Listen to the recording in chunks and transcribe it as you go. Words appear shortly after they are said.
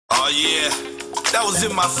Oh yeah, that was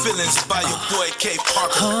In My Feelings by your boy K.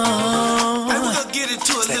 Parker. And we're gonna get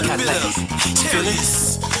into a little bit of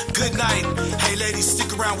Tarius. Goodnight. Hey ladies,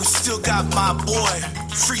 stick around, we still got my boy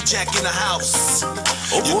Free Jack in the house.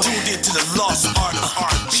 You tuned into the lost art of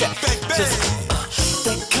R&B. Bang, bang.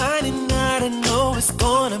 The kind of night I know it's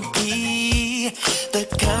gonna be the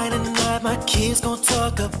kind of night my kids gon'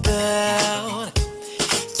 talk about.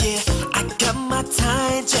 Yeah, I got my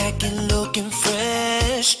tie jacket looking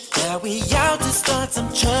fresh. Now we out to start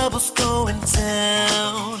some troubles going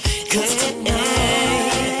down. Cause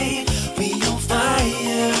tonight we on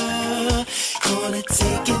fire, gonna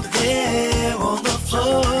take it there on the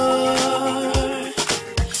floor.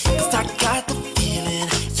 Cause I got the feeling,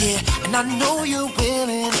 yeah, and I know you're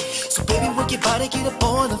willing. So baby, work your body, get up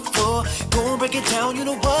on the floor. Go and break it down, you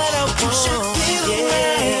know what I want. You should feel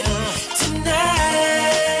right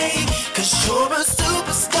tonight, cause you're a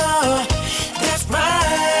superstar, that's right.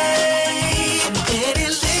 And any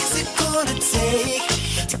licks it gonna take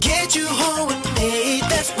to get you home with me,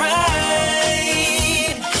 that's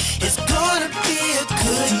right. It's gonna be a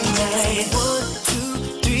good night. 1,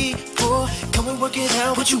 2, 3, 4, come and work it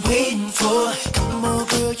out, what you waiting for? Come on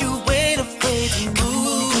girl, you ain't afraid to move. Come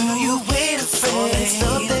on girl, you ain't afraid. All that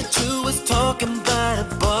stuff that you was talking about a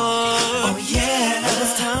bar. Oh yeah, now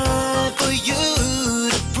it's time for you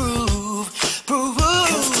to prove.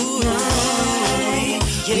 Cause tonight,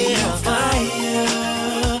 yeah, on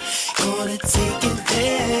fire, gonna take it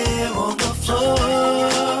there on the floor.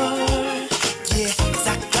 Yeah, cause I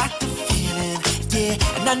got the feeling,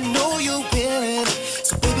 yeah, and I know you're willing.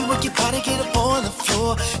 So baby, work your body, get up on the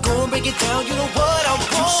floor. Go and break it down, you know what I want.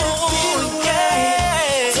 You should feel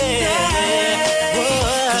right tonight,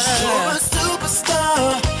 cause you're a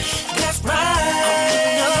superstar, that's right.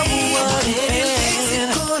 Any things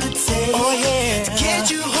it's gonna take, oh yeah, to get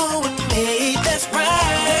you home with me, that's right.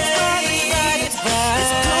 It's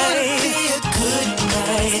gonna be a good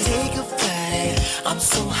night. Take a flight, I'm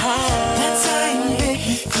so high, that's how you make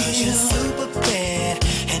me feel. Cause you're super bad,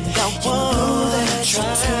 and I want that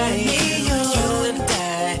try me, you and I,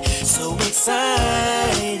 so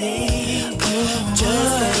exciting.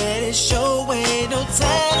 Just let it show, ain't no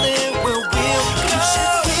telling where we'll go. You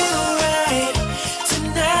should feel right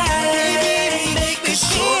tonight, cause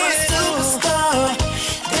you're a superstar,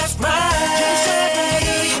 that's right.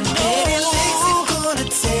 And any licks it gonna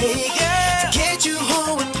take to get you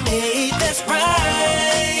home with me, that's right.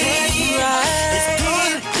 It's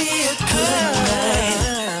gonna be a good night.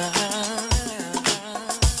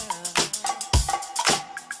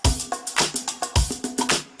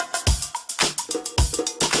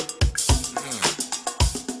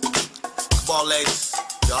 Come on ladies,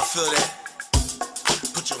 y'all feel that?